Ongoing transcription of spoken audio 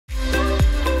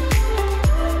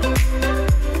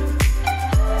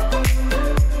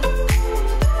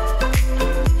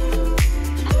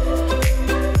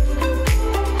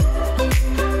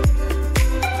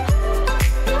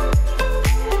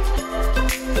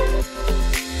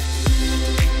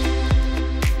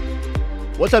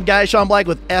What's up, guys? Sean Black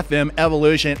with FM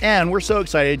Evolution, and we're so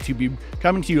excited to be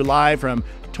coming to you live from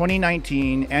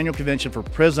 2019 annual convention for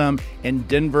Prism in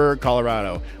Denver,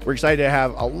 Colorado. We're excited to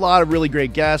have a lot of really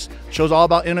great guests. The show's all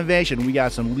about innovation. We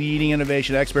got some leading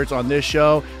innovation experts on this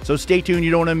show, so stay tuned.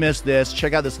 You don't want to miss this.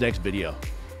 Check out this next video.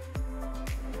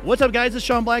 What's up, guys? It's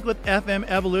Sean Black with FM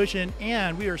Evolution,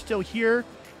 and we are still here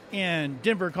in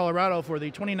Denver, Colorado for the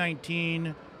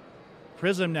 2019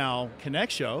 Prism Now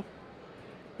Connect show.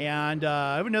 And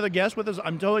I have another guest with us.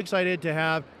 I'm so excited to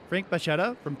have Frank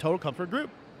Bachetta from Total Comfort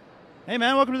Group. Hey,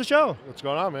 man, welcome to the show. What's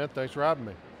going on, man? Thanks for having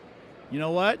me. You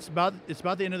know what? It's about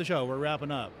the end of the show. We're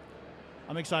wrapping up.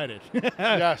 I'm excited.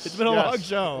 Yes, it's been a long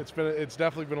show. It's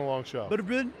definitely been a long show. But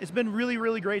it's been really,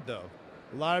 really great, though.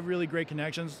 A lot of really great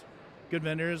connections, good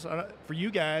vendors. For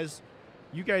you guys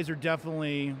are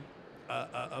definitely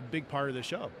a big part of the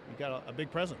show. You got a big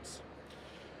presence.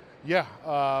 Yeah,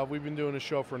 we've been doing the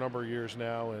show for a number of years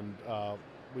now, and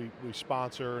we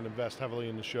sponsor and invest heavily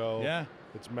in the show. Yeah,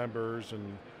 its members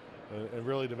and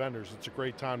really the vendors. It's a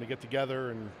great time to get together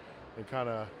and kind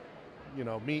of,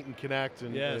 meet and connect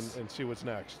and see what's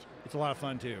next. It's a lot of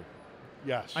fun too.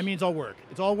 Yes. I mean, it's all work.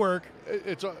 It's all work.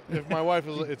 If my wife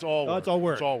is, it's all work. Oh, it's all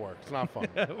work. It's all work. It's not fun.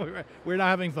 We're not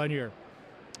having fun here.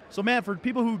 So, Matt, for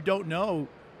people who don't know,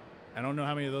 I don't know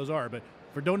how many of those are, but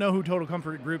don't know who Total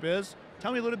Comfort Group is,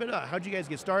 tell me a little bit about how'd you guys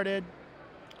get started?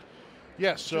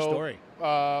 Yeah, What's your story?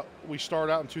 We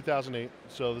started out in 2008,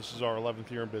 so this is our 11th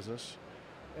year in business.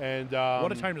 And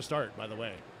what a time to start, by the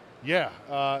way. Yeah,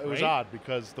 it was odd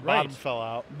because the bottom fell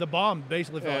out. The bomb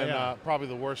basically fell out. And probably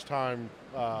the worst time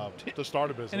to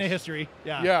start a business. In a history,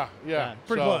 yeah.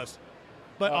 Pretty close.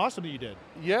 But awesome that you did.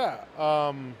 Yeah.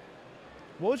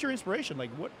 What was your inspiration? Like,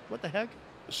 what the heck?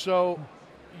 So,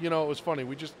 it was funny.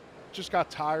 We just got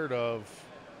tired of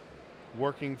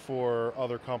working for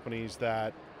other companies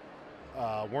that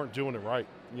weren't doing it right.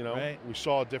 We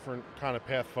saw a different kind of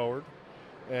path forward,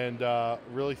 and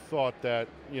really thought that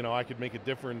I could make a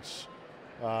difference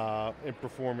in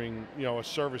performing a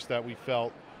service that we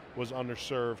felt was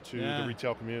underserved to the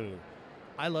retail community.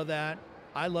 I love that.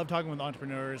 I love talking with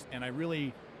entrepreneurs, and I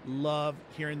really love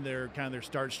hearing their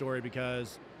start story,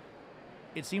 because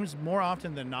it seems more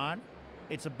often than not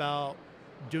it's about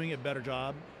doing a better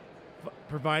job,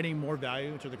 providing more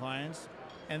value to the clients,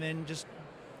 and then just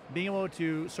being able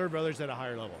to serve others at a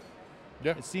higher level.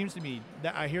 Yeah. It seems to me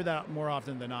that I hear that more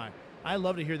often than not. I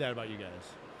love to hear that about you guys.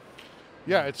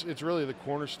 Yeah, it's really the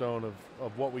cornerstone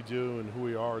of what we do and who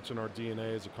we are. It's in our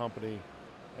DNA as a company.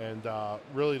 And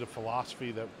really the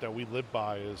philosophy that we live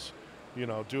by is,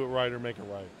 do it right or make it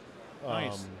right.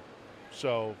 Nice.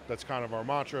 So that's kind of our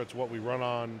mantra. It's what we run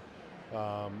on.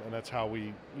 And that's how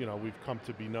we've come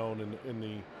to be known in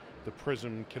the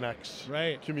Prism Connects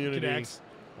community. Connects.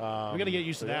 We got to get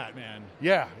used to that, man.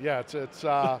 Yeah,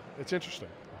 it's interesting.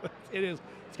 It is.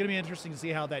 It's going to be interesting to see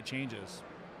how that changes.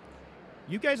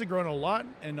 You guys have grown a lot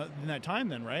in that time,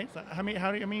 then, right? So how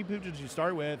many people did you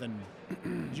start with? And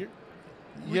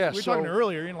we were talking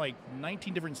earlier, in like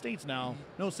 19 different states now.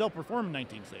 No, self-perform in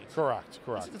 19 states. Correct.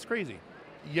 It's crazy.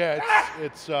 Yeah,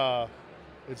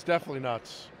 it's definitely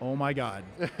nuts. Oh my God,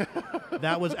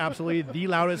 that was absolutely the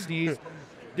loudest sneeze.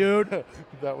 Dude,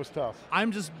 that was tough.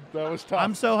 That was tough.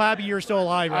 I'm so happy you're still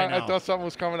alive right now. I thought something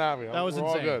was coming at me. That was insane.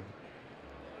 All good.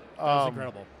 That was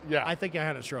incredible. Yeah. I think I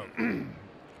had a stroke.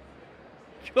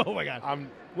 Oh my God.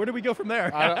 Where did we go from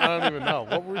there? I don't even know.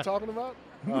 What were we talking about?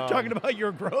 We were talking about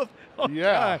your growth. Oh, yeah.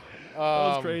 God.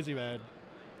 That was crazy, man.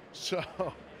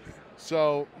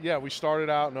 So yeah, we started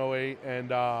out in 08,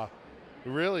 and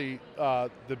really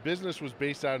the business was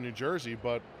based out of New Jersey,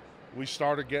 but we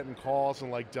started getting calls in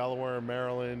like Delaware and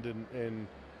Maryland and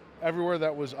everywhere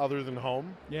that was other than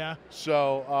home. Yeah.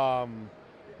 So,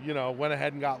 went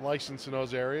ahead and got licensed in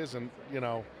those areas. And,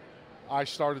 I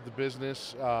started the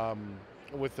business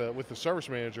with the service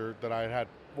manager that I had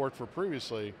worked for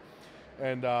previously.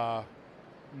 And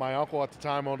my uncle at the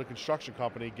time owned a construction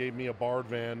company, gave me a borrowed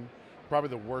van, probably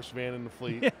the worst van in the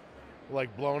fleet.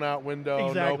 Like blown out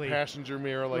window, no passenger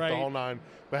mirror, like the whole nine.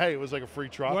 But hey, it was like a free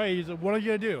truck. Right, he said, what are you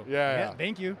gonna do? Yeah.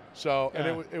 Thank you. So,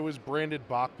 and it was branded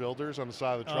Bach Builders on the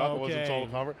side of the truck. It wasn't Total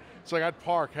Comfort. So like I'd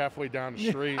park halfway down the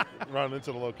street, run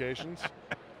into the locations.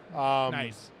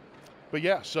 Nice. But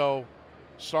yeah, so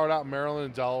started out in Maryland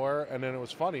and Delaware, and then it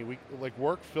was funny. We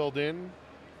work filled in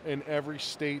every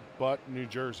state but New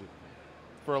Jersey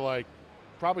for like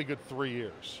probably a good 3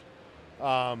 years.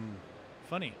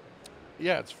 Funny.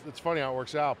 Yeah, it's funny how it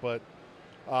works out, but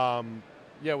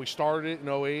we started it in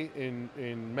 08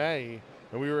 in May,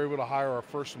 and we were able to hire our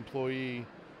first employee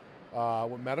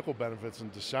with medical benefits in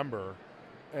December,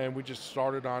 and we just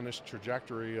started on this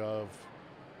trajectory of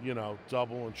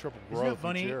double and triple Isn't growth it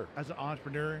funny each year. as an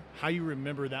entrepreneur how you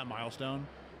remember that milestone?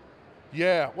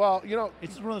 Yeah, well,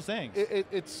 It's just one of those things.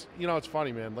 it's it's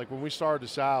funny, man. Like when we started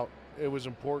this out, it was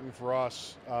important for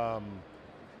us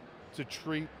to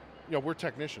treat. We're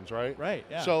technicians, right? Right.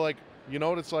 Yeah. So like, you know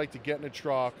what it's like to get in a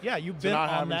truck. yeah, you've to been not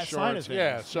on have that side of insurance. things.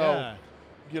 Yeah. So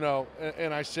Yeah.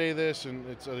 and I say this, and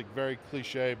it's like very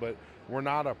cliche, but we're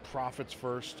not a profits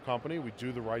first company. We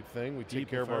do the right thing. We take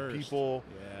People care of our first. people.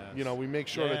 Yes. We make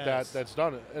sure Yes. that's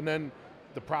done, and then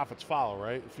the profits follow,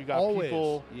 right? If you got Always.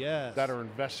 people Yes. that are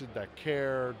invested, that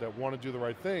care, that want to do the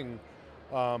right thing,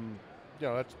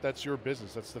 that's your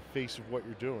business. That's the face of what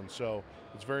you're doing. So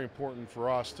it's very important for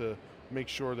us to make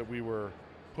sure that we were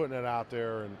putting it out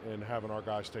there and having our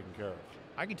guys taken care of.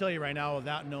 I can tell you right now,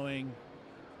 without knowing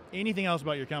anything else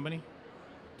about your company,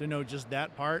 to know just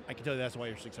that part, I can tell you that's why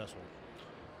you're successful.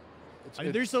 I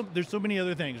mean, there's so many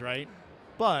other things, right?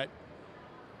 But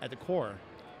at the core,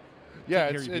 yeah,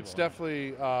 take care of your it's people.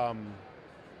 definitely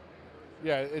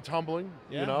it's humbling,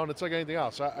 Yeah. and it's like anything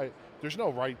else. There's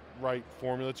no right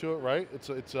formula to it, right? It's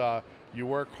you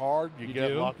work hard, you get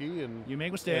do. lucky, and You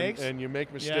make mistakes. and you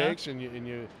make mistakes, and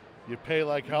you pay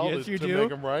like hell Yes, you to do. make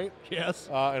them right, yes.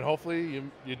 and hopefully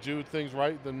you do things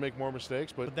right, then make more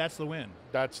mistakes. But But that's the win.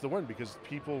 that's the win, because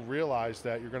people realize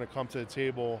that you're going to come to the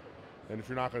table, and if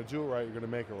you're not going to do it right, you're going to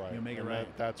make it right. You'll make it And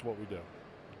right. That's what we do.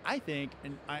 I think,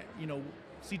 and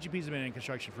CGP's been in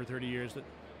construction for 30 years.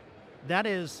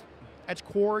 That's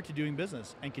core to doing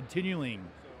business and continuing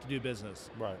to do business.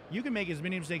 Right. You can make as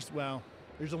many mistakes. Well,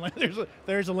 there's a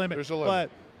there's a limit. There's a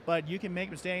limit. But you can make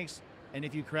mistakes, and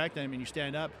if you correct them and you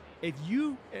stand up,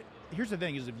 here's the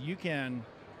thing: is if you can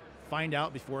find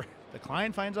out before the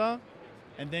client finds out,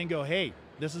 and then go, hey,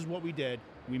 this is what we did.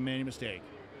 We made a mistake,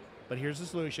 but here's the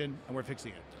solution, and we're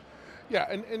fixing it. Yeah,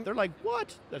 and They're like,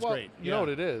 what? That's well, great. You know what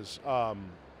it is?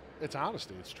 It's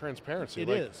honesty. It's transparency. It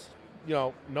Like, is.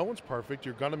 No one's perfect.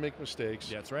 You're going to make mistakes.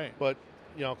 That's right. But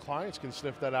clients can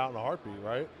sniff that out in a heartbeat,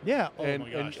 right? Yeah. Oh and my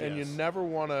gosh. and you yes. never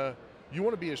want to. You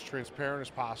want to be as transparent as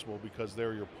possible, because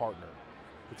they're your partner.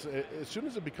 As soon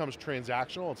as it becomes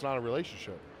transactional, it's not a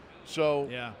relationship. So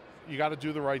Yeah. you got to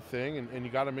do the right thing, and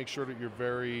you got to make sure that you're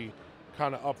very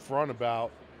kind of upfront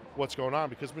about what's going on,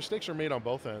 because mistakes are made on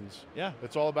both ends. Yeah.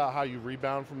 It's all about how you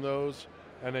rebound from those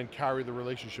and then carry the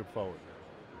relationship forward.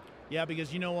 Yeah,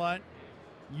 because you know what?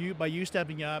 By you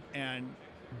stepping up and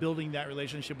building that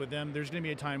relationship with them, there's going to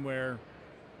be a time where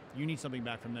you need something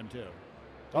back from them too.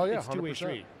 Oh yeah, It's a two-way 100%.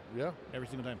 street Yeah. every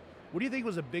single time. What do you think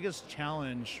was the biggest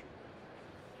challenge?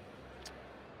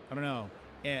 I don't know,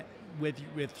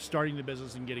 with starting the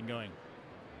business and getting going.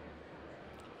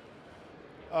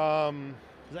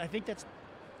 'Cause I think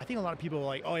a lot of people are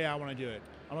like, oh yeah, I want to do it.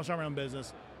 I want to start my own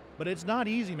business, but it's not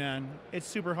easy, man. It's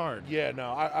super hard. Yeah, no,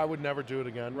 I would never do it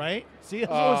again. Right? See,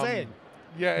 that's what I'm saying.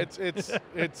 Yeah,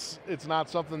 it's not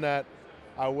something that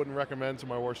I wouldn't recommend to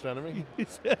my worst enemy.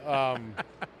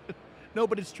 No,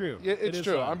 but it's true. Yeah, It it's is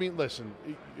true. fun. I mean, listen,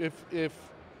 if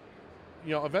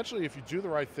eventually if you do the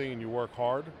right thing and you work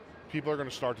hard, people are going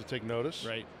to start to take notice.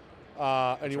 Right.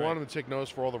 And you right. want them to take notice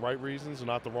for all the right reasons and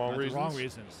not the wrong Not reasons. the wrong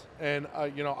reasons. And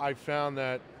I found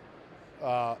that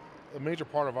a major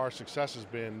part of our success has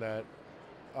been that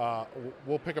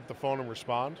we'll pick up the phone and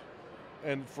respond.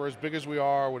 And for as big as we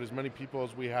are, with as many people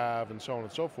as we have, and so on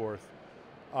and so forth,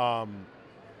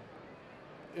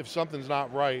 if something's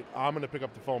not right, I'm going to pick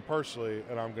up the phone personally,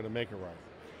 and I'm going to make it right.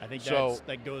 I think So-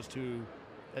 that goes to.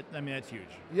 I mean, that's huge.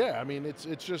 Yeah, I mean, it's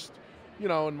just,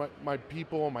 and my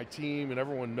people, my team, and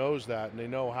everyone knows that, and they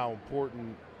know how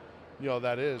important,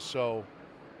 that is. So,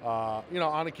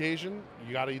 on occasion,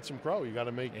 you got to eat some crow. You got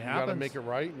to make happens. it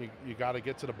right, and you got to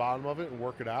get to the bottom of it and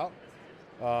work it out.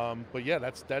 But yeah,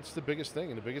 that's the biggest thing,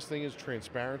 and the biggest thing is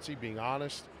transparency, being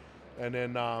honest, and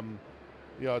then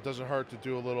it doesn't hurt to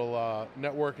do a little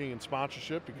networking and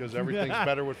sponsorship, because everything's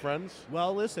better with friends.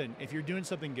 Well, listen, if you're doing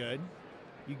something good,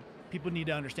 people need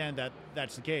to understand that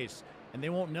that's the case, and they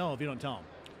won't know if you don't tell them.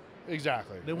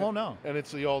 Exactly. They won't know. And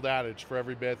it's the old adage: for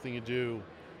every bad thing you do,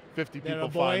 50 That people a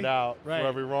boy- find out. right.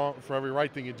 For every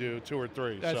right thing you do, 2 or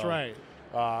 3. That's So, right.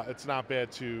 It's not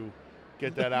bad to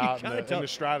get that out gotta in tell- the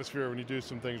stratosphere when you do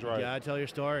some things right. You gotta tell your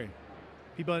story.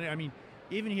 People, I mean,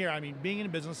 even here, I mean, being in a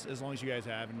business as long as you guys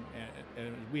have,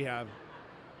 and we have,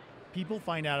 people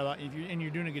find out about and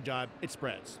you're doing a good job. It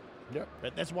spreads. Yep.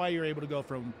 That's why you're able to go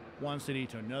from one city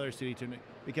to another city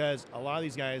because a lot of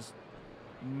these guys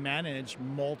manage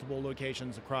multiple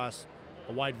locations across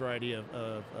a wide variety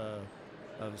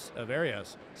of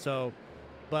areas. So,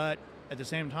 but at the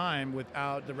same time,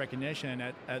 without the recognition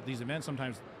at these events,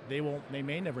 sometimes they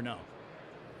may never know.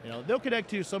 They'll connect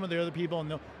to some of the other people,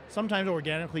 and sometimes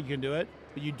organically you can do it,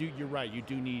 But you're right. You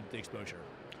do need the exposure.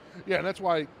 Yeah, and that's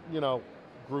why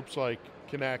groups like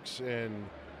Connects and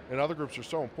other groups are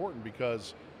so important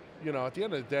because at the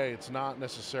end of the day, it's not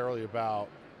necessarily about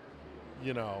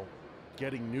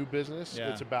getting new business. Yeah.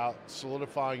 It's about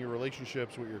solidifying your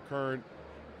relationships with your current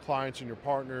clients and your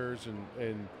partners,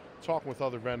 and talking with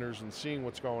other vendors and seeing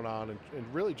what's going on,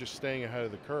 and really just staying ahead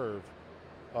of the curve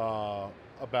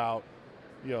about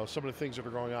some of the things that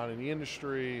are going on in the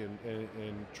industry,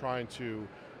 and trying to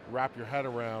wrap your head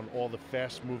around all the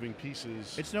fast-moving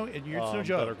pieces it's no joke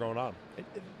that are going on.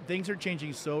 Things are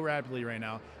changing so rapidly right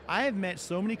now. I have met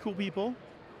so many cool people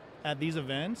at these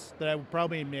events that I would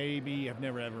probably maybe have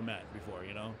never ever met before.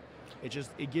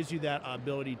 It gives you that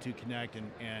ability to connect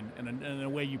and in a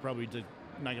way you probably just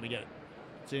not going to get it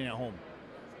sitting at home.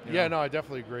 Yeah, no, I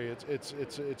definitely agree.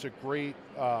 It's a great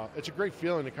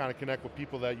feeling to kind of connect with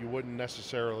people that you wouldn't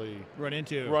necessarily run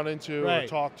into or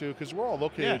talk to, because we're all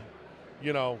located,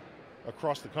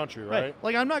 across the country, right?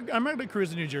 Like I'm not going to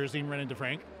cruise to New Jersey and run into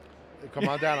Frank. Come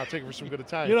on down. I'll take you for some good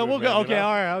Italian. We'll food, go. Man, Okay,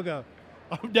 all right, I'll go.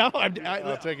 Now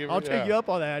I'll take you up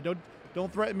on that.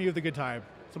 Don't threaten me with a good time.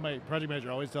 So my project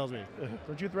manager always tells me,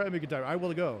 don't you threaten me with a good time. I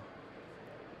will go.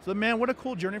 So man, what a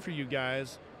cool journey for you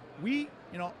guys. We,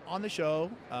 on the show,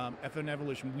 FN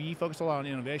Evolution, we focus a lot on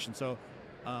innovation. So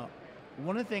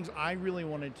one of the things I really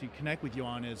wanted to connect with you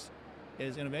on is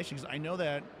innovation, because I know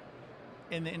that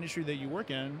in the industry that you work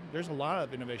in, there's a lot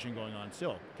of innovation going on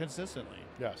still, consistently.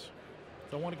 Yes.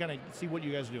 So I want to kind of see what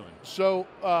you guys are doing. So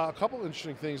a couple of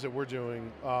interesting things that we're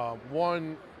doing.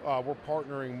 One, we're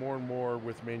partnering more and more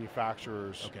with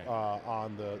manufacturers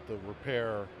on the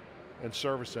repair and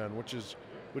service end, which is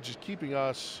keeping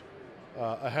us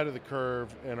ahead of the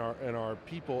curve, and our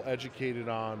people educated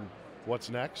on what's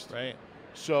next. Right.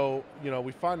 So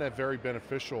we find that very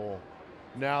beneficial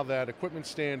now that equipment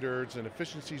standards and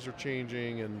efficiencies are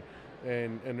changing,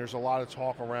 and there's a lot of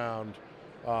talk around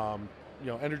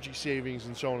energy savings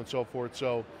and so on and so forth.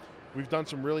 So we've done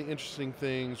some really interesting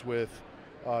things with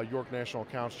York National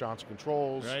Accounts, Johnson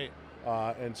Controls, right,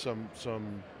 and some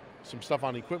stuff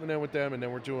on the equipment end with them, and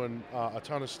then we're doing a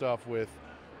ton of stuff with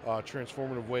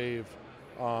Transformative Wave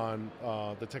on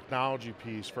the technology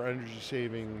piece for energy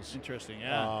savings. Interesting,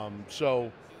 yeah.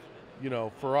 So,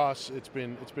 for us, it's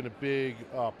been a big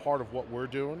part of what we're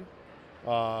doing,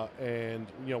 and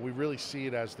we really see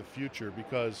it as the future,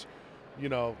 because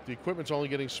the equipment's only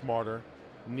getting smarter,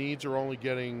 needs are only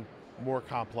getting more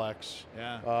complex,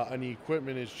 and the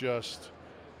equipment is just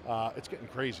it's getting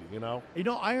crazy.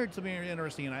 I heard something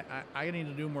interesting, and I need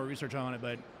to do more research on it,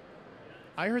 but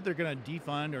I heard they're going to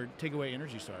defund or take away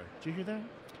Energy Star. Did you hear that?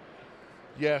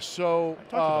 Yeah, so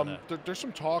there's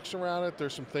some talks around it.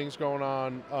 There's some things going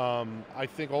on. I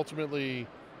think ultimately,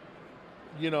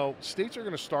 states are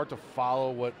going to start to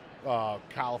follow what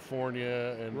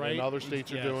California and other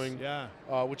states are doing,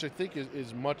 which I think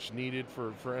is much needed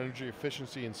for energy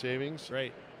efficiency and savings.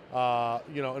 Right.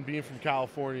 And being from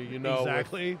California,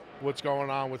 exactly what's going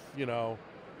on with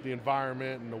the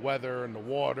environment and the weather and the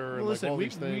water, and listen, all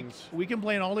these things. We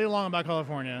complain all day long about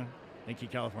California. Thank you,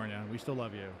 California. We still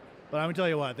love you. But I'm going to tell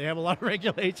you what, they have a lot of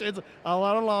regulations, a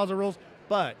lot of laws and rules.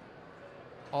 But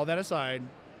all that aside,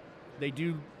 they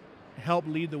do help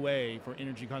lead the way for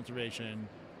energy conservation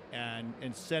and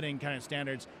setting kind of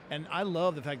standards. And I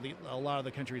love the fact that a lot of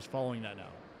the country is following that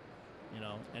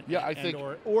now. I think,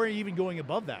 or even going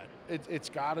above that. It's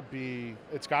got to be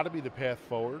the path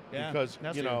forward, because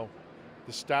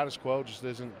the status quo just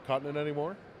isn't cutting it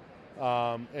anymore.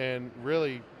 And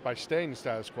really, by staying the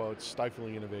status quo, it's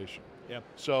stifling innovation. Yep.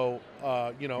 So,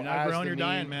 you're not growing, you're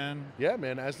dying, man. Yeah,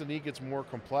 man. As the need gets more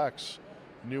complex,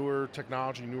 newer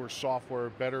technology, newer software,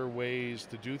 better ways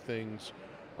to do things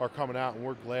are coming out, and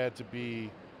we're glad to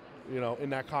be, in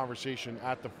that conversation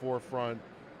at the forefront,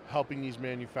 helping these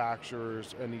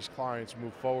manufacturers and these clients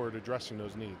move forward, addressing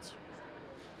those needs.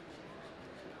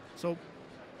 So,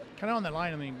 kind of on that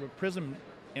line, I mean, with Prism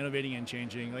innovating and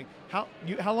changing, like how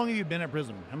long have you been at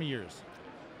Prism? How many years?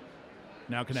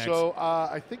 Now Connects. So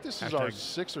I think this is our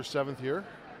 6th or 7th year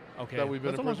that we've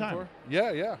been at Prism for.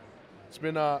 Yeah. It's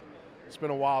been a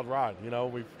wild ride.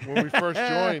 When we first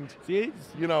joined, we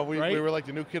were like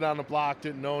the new kid on the block,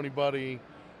 didn't know anybody,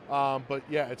 but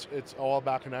yeah, it's all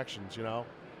about connections.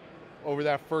 Over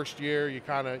that first year, you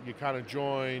kind of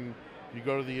join, you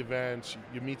go to the events,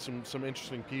 you meet some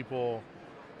interesting people.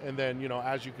 And then,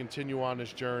 as you continue on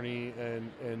this journey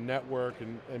and network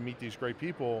and meet these great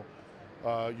people,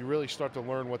 you really start to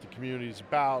learn what the community is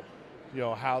about,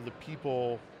 how the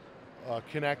people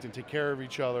connect and take care of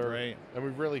each other. Right. And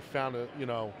we've really found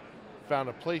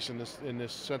a place in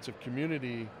this sense of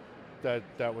community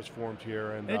that was formed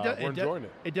here, and And we're enjoying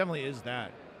it. It definitely is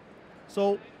that.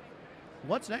 So,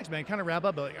 what's next, man? Kind of wrap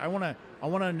up. But I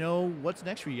wanna know what's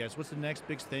next for you guys. What's the next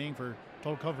big thing for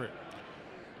Total Comfort?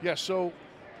 Yeah, so,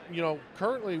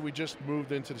 currently we just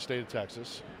moved into the state of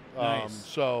Texas. Nice.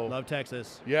 So Love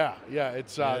Texas. yeah,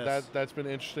 it's Yes. that's been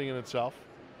interesting in itself,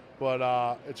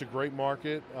 but it's a great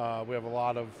market. We have a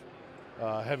lot of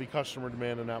heavy customer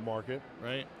demand in that market,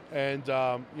 Right. and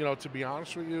to be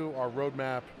honest with you, our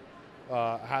roadmap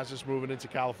has us moving into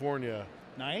California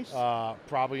Nice.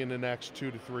 probably in the next 2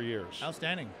 to 3 years.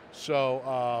 Outstanding. So,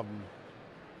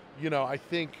 I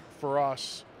think for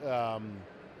us, the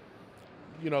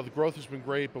growth has been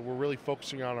great, but we're really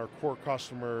focusing on our core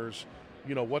customers.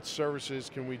 What services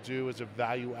can we do as a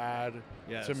value add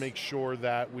Yes. to make sure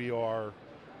that we are,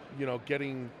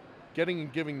 getting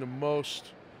and giving the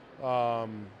most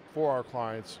for our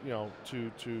clients,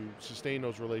 to sustain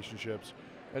those relationships,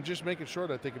 and just making sure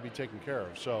that they can be taken care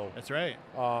of. So That's right.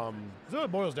 um, That's what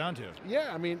it boils down to.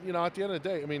 yeah, at the end of the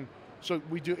day, so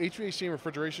we do HVAC and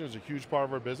refrigeration is a huge part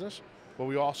of our business, but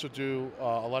we also do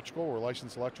electrical. We're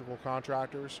licensed electrical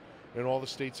contractors in all the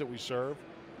states that we serve.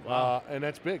 Wow. And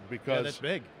that's big Yeah, because, that's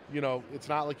big. it's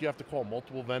not like you have to call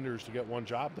multiple vendors to get one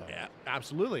job done. Yeah,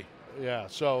 absolutely. Yeah,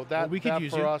 so that, Well, we could that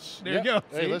use for you. us. There you yeah. go.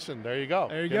 Hey, See? listen, there you go.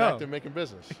 There you Get go. active making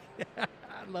business. I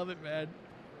love it, man.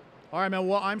 All right, man.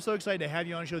 Well, I'm so excited to have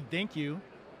you on the show. Thank you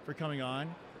for coming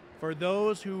on. For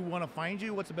those who want to find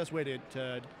you, what's the best way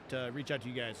to reach out to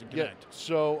you guys and Yeah, connect?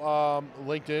 so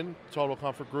LinkedIn, Total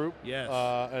Comfort Group. Yes.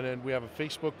 And then we have a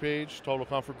Facebook page, Total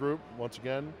Comfort Group, once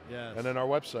again. Yes. And then our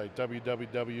website,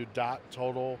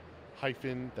 www.total-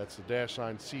 that's the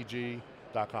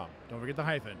 -cg.com. Don't forget the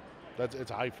hyphen.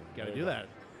 It's a hyphen. Got to There do you that.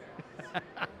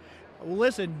 Well,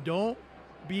 listen, don't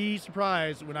be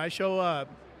surprised when I show up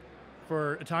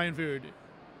for Italian food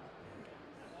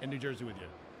in New Jersey with you.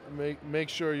 go. Make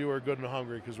sure you are good and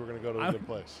hungry because we're going to go to a good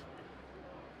place.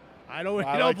 I don't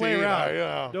I don't like to play eat,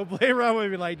 around. Don't play around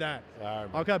with me like that. All right, man.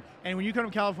 I'll come. And when you come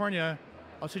to California,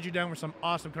 I'll sit you down with some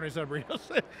awesome carne asada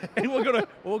burritos, and we'll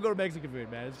go to Mexican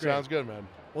food, man. It's great. Sounds good, man.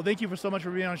 Well, thank you so much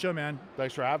for being on the show, man.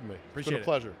 Thanks for having me. Appreciate It's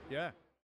been a it. pleasure. Yeah.